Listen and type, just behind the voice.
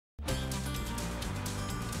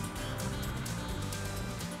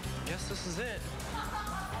This is it.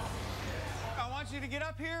 I want you to get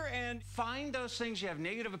up here and find those things you have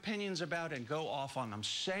negative opinions about and go off on them.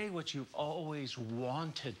 Say what you've always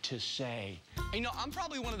wanted to say. You know, I'm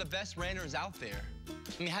probably one of the best ranters out there. I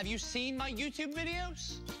mean, have you seen my YouTube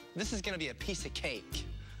videos? This is gonna be a piece of cake.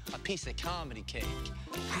 A piece of comedy cake.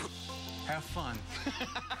 Have fun.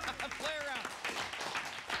 Play around.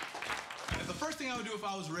 The first thing I would do if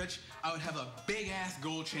I was rich, I would have a big-ass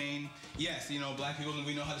gold chain. Yes, you know, black people,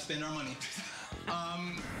 we know how to spend our money.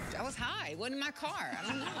 I was high. Wasn't in my car. I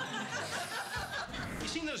don't know. You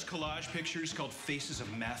seen those collage pictures called Faces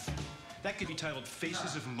of Meth? That could be titled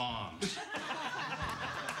Faces of Moms.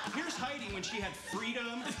 Here's Heidi when she had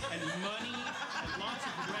freedom and money and lots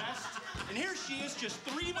of rest. And here she is just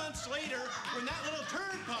 3 months later when that little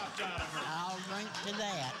turd popped out of her. I'll drink to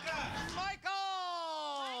that. Michael!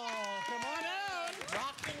 Come on out.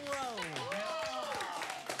 Rock and roll.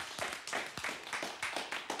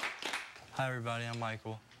 Hi, everybody. I'm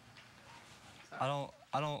Michael. I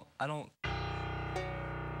don't.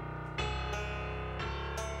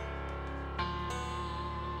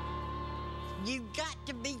 You got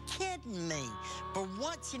to be kidding me. For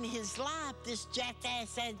once in his life, this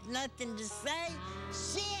jackass has nothing to say.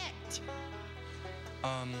 Shit!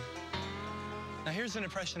 Now here's an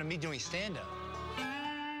impression of me doing stand-up.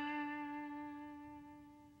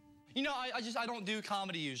 You know, I don't do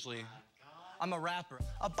comedy usually. I'm a rapper.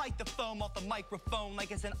 I bite the foam off the microphone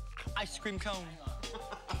like it's an ice cream cone.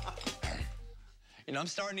 You know, I'm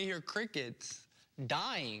starting to hear crickets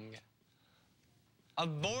dying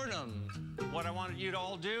of boredom. What I want you to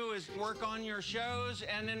all do is work on your shows,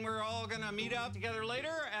 and then we're all gonna meet up together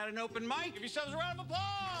later at an open mic. Give yourselves a round of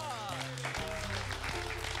applause.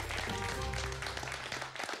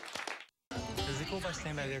 Is it cool if I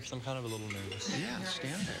stand back there because I'm kind of a little nervous? Yeah,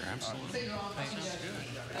 stand there, absolutely. Thanks.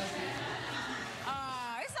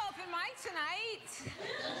 It's open mic tonight.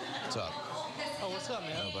 What's up? Oh, what's up,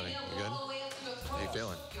 man? Hey, buddy. You good? How you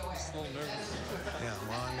feeling? Just a little nervous. Yeah,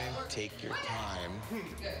 well, I mean, take your time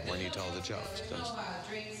when you tell the jokes. Just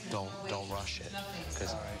don't rush it.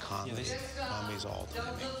 Because comedy's all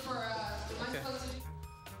timing. Okay.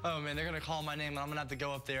 Oh, man, they're going to call my name, and I'm going to have to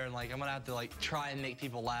go up there, and, I'm going to have to, try and make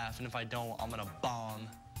people laugh, and if I don't, I'm going to bomb.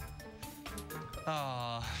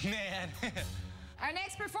 Oh, man. Our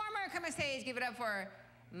next performer, come on stage. Give it up for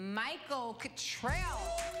Michael Kittrell.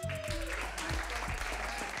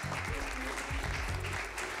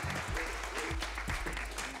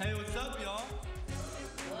 Hey, what's up, y'all?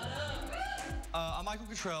 What up? I'm Michael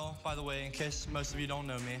Kittrell, by the way, in case most of you don't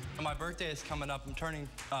know me. My birthday is coming up. I'm turning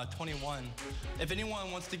 21. If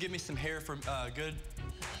anyone wants to give me some hair for good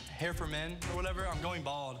hair for men or whatever, I'm going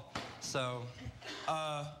bald. So,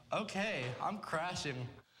 okay, I'm crashing.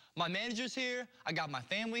 My manager's here. I got my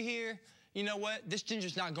family here. You know what? This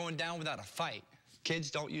ginger's not going down without a fight.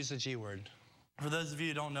 Kids, don't use the G word. For those of you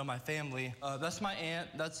who don't know my family, that's my aunt,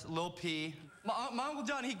 that's Lil P. My Uncle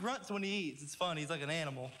John, he grunts when he eats. It's fun, he's like an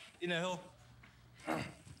animal. You know, he'll...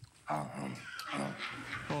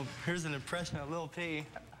 Well, here's an impression of Lil P.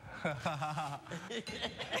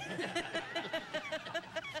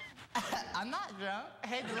 I'm not drunk.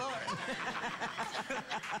 Hey, the Lord.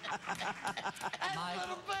 That's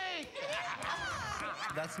Little P.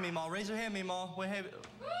 That's Meemaw. Raise your hand, Meemaw. Wait, hey.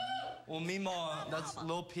 Well, Meemaw, that's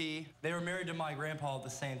Lil P. They were married to my grandpa at the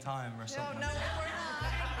same time or something. No, we're not.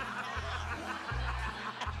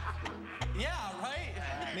 Yeah, right?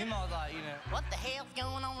 Meemaw's like, you know. What the hell's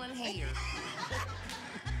going on in here?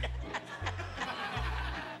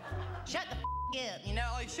 Shut the up. You know,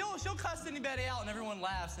 she'll cuss anybody out and everyone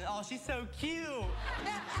laughs. And, oh, she's so cute.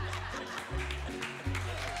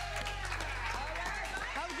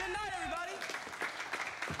 Have a good night, everybody.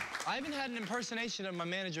 I even had an impersonation of my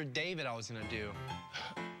manager, David, I was gonna do.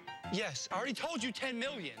 Yes, I already told you 10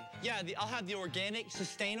 million. Yeah, I'll have the organic,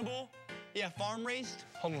 sustainable, farm-raised.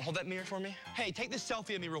 Hold that mirror for me. Hey, take this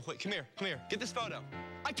selfie of me real quick. Come here, get this photo.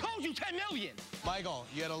 I told you 10 million! Michael,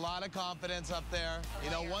 you had a lot of confidence up there.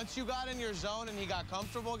 You know, once you got in your zone and he got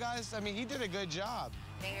comfortable, guys, I mean, he did a good job.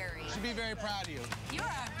 Very. You should be very proud of you. You're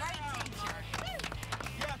a great teacher.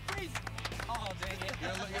 Yeah, please. Oh, dang it.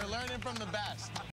 You're learning from the best.